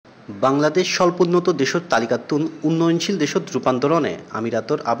বাংলাদেশ স্বল্পোন্নত দেশত তালিকাতুন উন্নয়নশীল দেশত রূপান্তরণে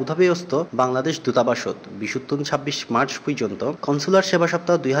আমিরাতর আবুধাবিস্থ বাংলাদেশ দূতাবাসত ২৬ মার্চ পর্যন্ত কনসুলার সেবা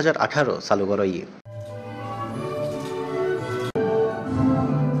সপ্তাহ ২০১৮ চালু করাই।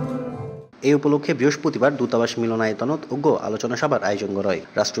 এই উপলক্ষে বৃহস্পতিবার দূতাবাস মিলনায়তনত অজ্ঞ আলোচনা সভার আয়োজন করা হয়।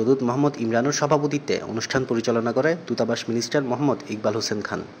 রাষ্ট্রদূত মোহাম্মদ ইমরানুর সভাপতিত্বে অনুষ্ঠান পরিচালনা করে দূতাবাস মিনিস্টার মোহাম্মদ ইকবাল হোসেন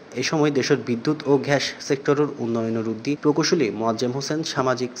খান। এই সময় দেশের বিদ্যুৎ ও গ্যাস সেক্টরের উন্নয়নের উদ্দি প্রকৌশলী মোয়াজ্জেম হোসেন,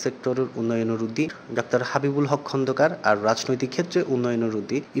 সামাজিক সেক্টরের উন্নয়নের উদ্দি ডাক্তার হাবিবুল হক খন্দকার আর রাজনৈতিক ক্ষেত্রে উন্নয়নের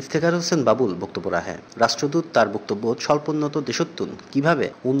উদ্দি ইফতেখার হোসেন বাবুল বক্তব্য রাখে। রাষ্ট্রদূত তার বক্তব্য স্বল্পোন্নত দেশতুন কিভাবে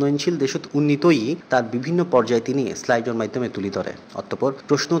উন্নয়নশীল দেশত উন্নীতই তার বিভিন্ন পর্যায়ে তিনি স্লাইডের মাধ্যমে তুলে ধরে। অতঃপর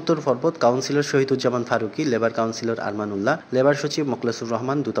প্রশ্নোত্তর পর্বত councillor Shahiduzzaman Faruqui, labour councillor Armanullah, labour সচিব মোখলেসুর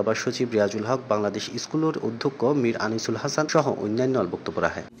রহমান, দূতাবাস সচিব রিয়াজুল হক, বাংলাদেশ স্কুলের অধ্যক্ষ মীর আনিসুল হাসান সহ অন্যান্য বক্তব্য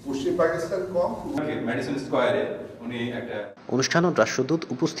রাখে। অনুষ্ঠানত রাষ্ট্রদূত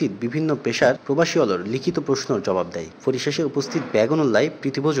উপস্থিত বিভিন্ন পেশার প্রবাসী অলর লিখিত প্রশ্নের জবাব দেয়। পরিশেষে উপস্থিত ব্যাগনুল্লাহ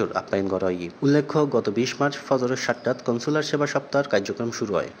প্রীতিভোজের আপ্যায়ন করা হয়। উল্লেখ্য, গত ২০ মার্চ ফজরের ৭টাত কনসুলার সেবা সপ্তাহের কার্যক্রম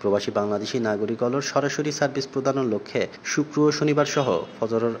শুরু হয়। প্রবাসী বাংলাদেশী নাগরিক অলর সরাসরি সার্ভিস প্রদানের লক্ষ্যে শুক্র ও শনিবার সহ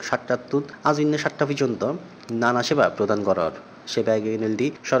ফজরের ৭টাত আজ ৭টা পর্যন্ত নানা সেবা প্রদান করার। সেবা এগেনেলডি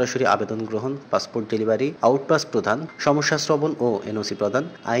সরাসরি আবেদন গ্রহণ, পাসপোর্ট ডেলিভারি, আউটপাস প্রদান, সমস্যা শ্রবণ ও এনওসি প্রদান,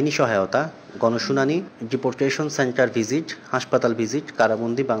 আইনি সহায়তা, গণশুনানি, ডিপোর্টেশন সেন্টার ভিজিট, হাসপাতাল ভিজিট,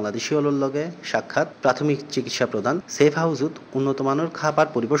 কারাবন্দী বাংলাদেশী অলর লগে সাক্ষাৎ, প্রাথমিক চিকিৎসা প্রদান, সেফ হাউজত উন্নত মানের খাবার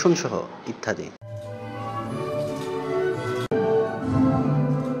পরিবেশন সহ ইত্যাদি।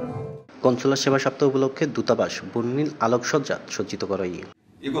 কনসুলার সেবা সপ্তাহ উপলক্ষে দূতাবাস বর্ণিল আলোকসজ্জা সজ্জিত করা হয়।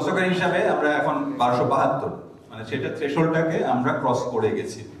 ইকোসকার হিসাবে আমরা এখন ১২৭২ মানে সেটা থ্রেশহোল্ডটাকে আমরা ক্রস করে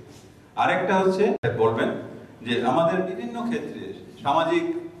গেছি। আরেকটা হচ্ছে বলবেন যে আমাদের বিভিন্ন ক্ষেত্রে সামাজিক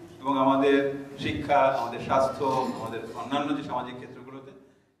এবং আমাদের শিক্ষা, আমাদের স্বাস্থ্য, আমাদের অন্যান্য যে সামাজিক ক্ষেত্রগুলোতে।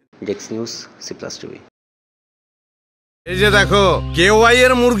 Desk news, Cplus TV। এই যে দেখো, কেওয়াই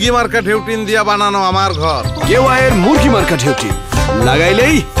এর মুরগি মার্কা ঢেউটিন দিয়া বানানো আমার ঘর। কেওয়াই এর মুরগি মার্কা ঢেউটিন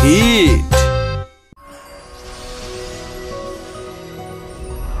লাগাইলেই হিট।